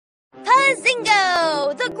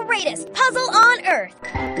Puzzingo, the greatest puzzle on Earth.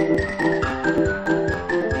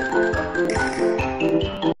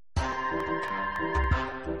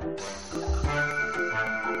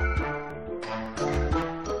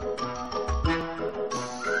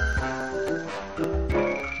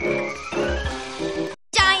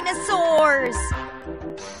 Dinosaurs.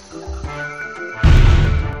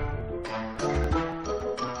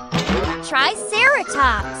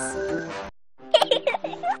 Triceratops.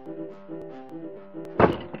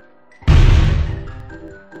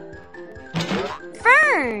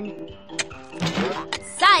 Fern.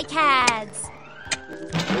 Cycads.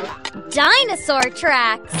 Dinosaur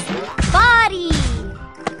tracks. Body.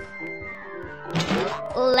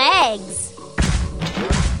 Legs.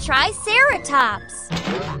 Triceratops.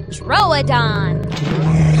 Troodon.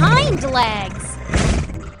 Hind legs.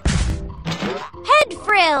 Head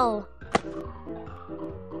frill.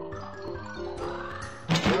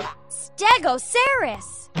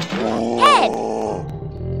 Stegosaurus. Head.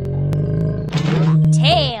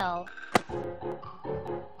 Tail.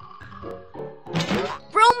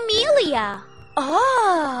 Bromelia.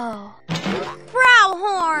 Oh. Brow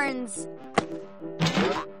horns.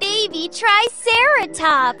 Baby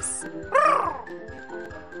Triceratops.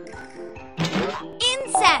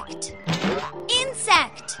 Insect.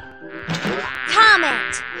 Insect.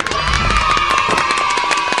 Comet.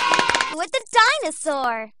 With the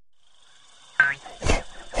dinosaur.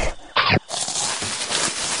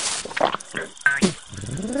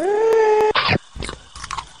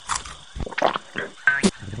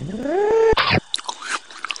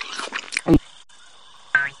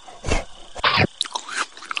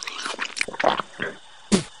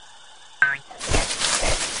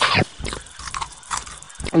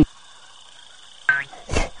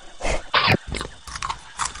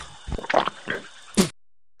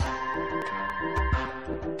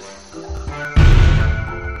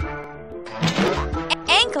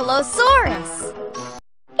 Ankylosaurus.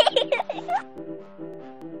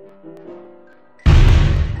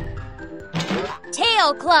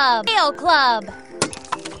 Tail club. Tail club.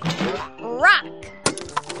 Rock.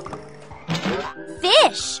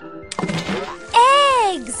 Fish.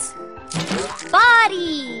 Eggs.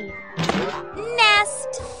 Body.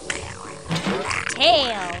 Nest.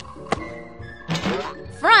 Tail.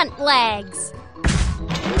 Front legs.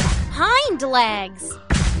 Hind legs.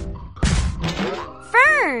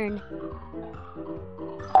 Fern.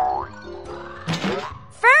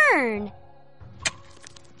 Fern.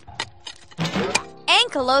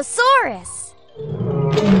 Ankylosaurus.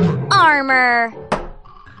 Armor.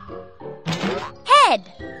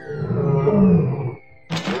 Head.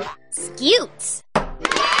 Scutes.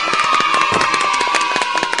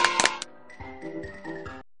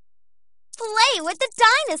 Play with the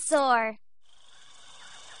dinosaur.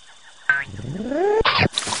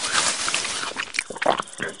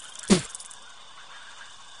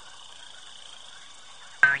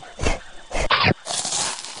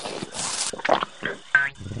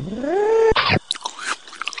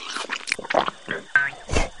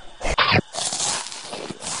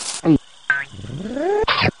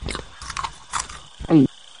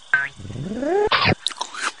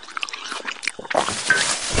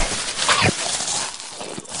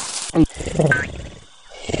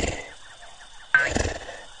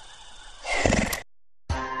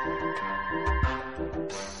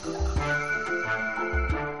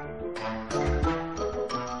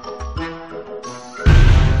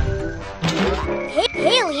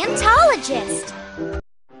 Paleontologist.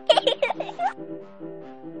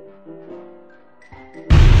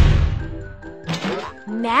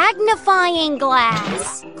 Magnifying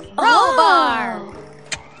glass. Crowbar.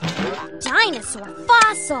 Dinosaur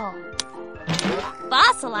fossil.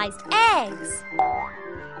 Fossilized eggs.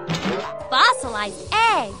 Fossilized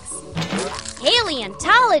eggs.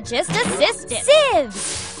 Paleontologist assistant. Sieves.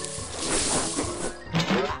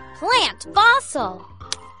 Plant fossil.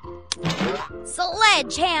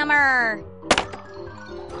 Sledgehammer.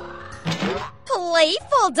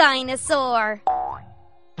 Playful dinosaur.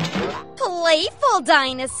 Playful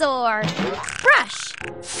dinosaur. Brush.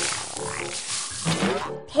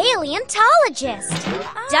 Paleontologist.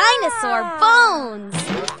 Dinosaur bones.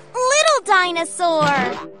 Little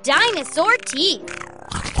dinosaur. Dinosaur teeth.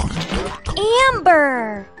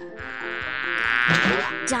 Amber.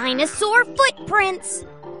 Dinosaur footprints.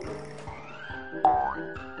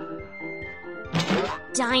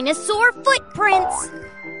 Dinosaur footprints.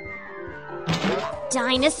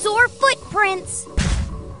 Dinosaur footprints.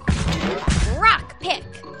 Rock pick.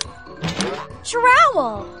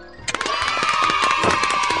 Trowel.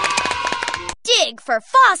 Dig for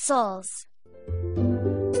fossils.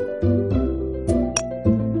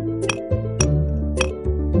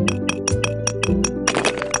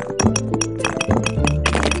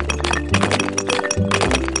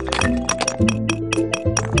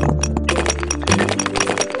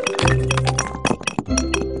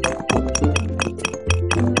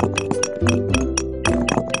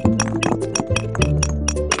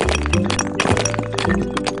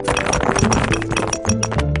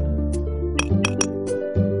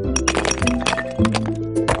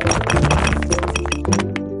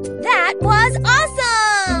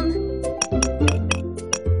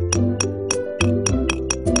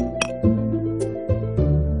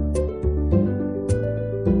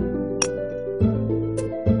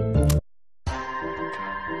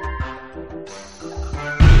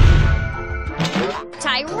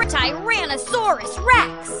 Tyrannosaurus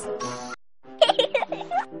Rex.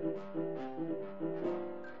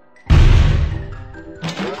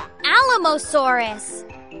 Alamosaurus.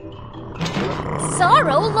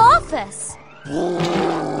 Saurolophus.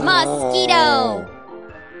 Mosquito.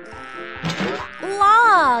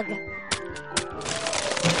 Log.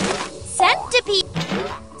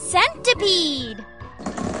 Centipede.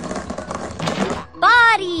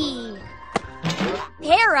 Body.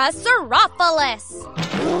 Parasaurolophus.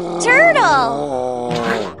 Turtle.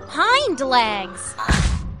 Hind legs.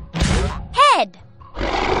 Head.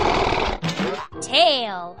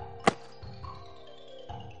 Tail.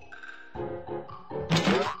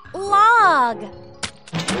 Log.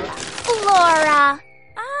 Flora.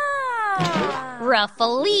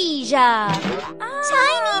 Rafflesia.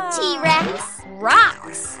 Tiny T-Rex.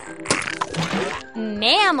 Rocks.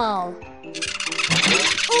 Mammal.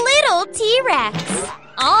 Little T-Rex.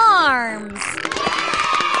 Arms.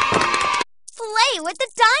 Play with the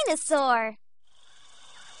dinosaur.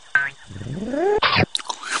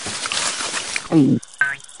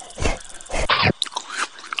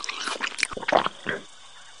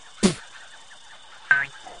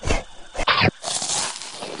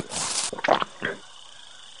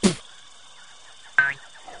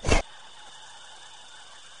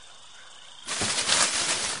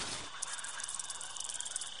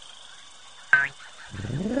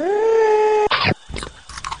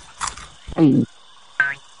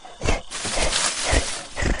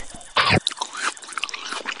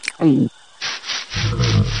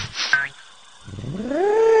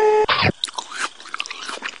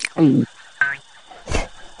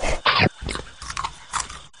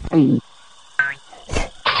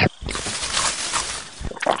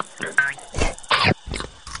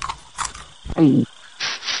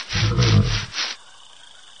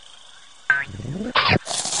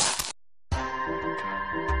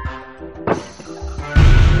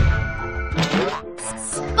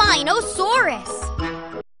 Spinosaurus.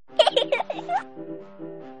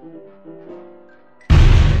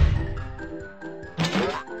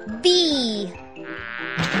 Bee.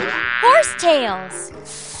 Horsetails.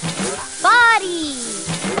 Body.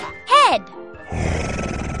 Head.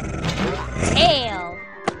 Tail.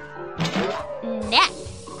 Neck.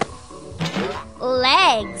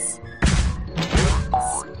 Legs.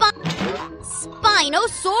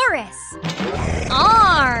 Spinosaurus.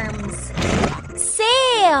 Arms.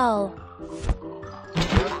 Sail.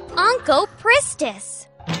 Onchopristis.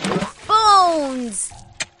 Bones.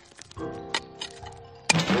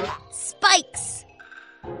 Spikes.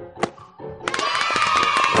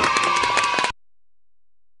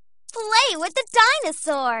 Play with the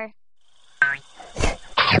dinosaur.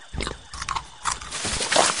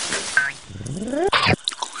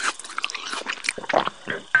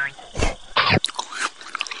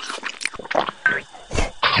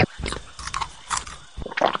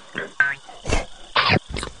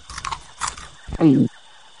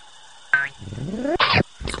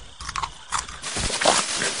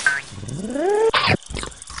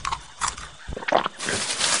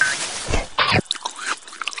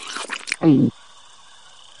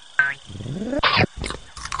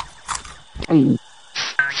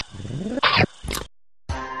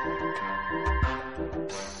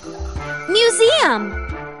 Museum.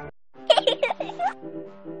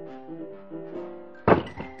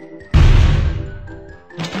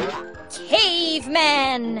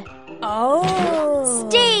 Cavemen. Oh.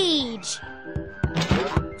 Stage.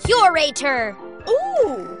 Curator.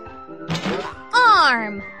 Ooh.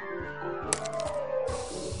 Arm.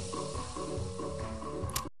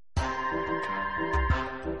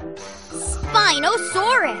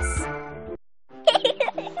 Spinosaurus.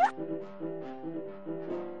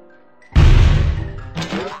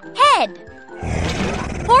 Head.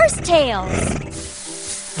 Horsetails.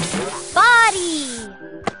 Body.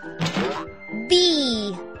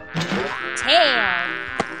 Bee. Tail.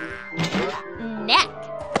 Neck.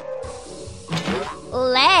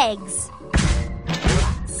 Legs.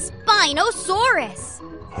 Spinosaurus.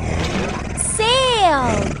 Sail.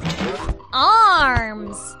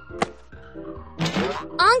 Arms.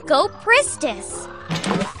 Onchopristis.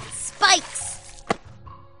 Spikes.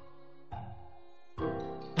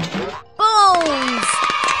 Bones.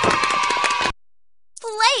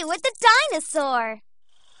 Play with the dinosaur.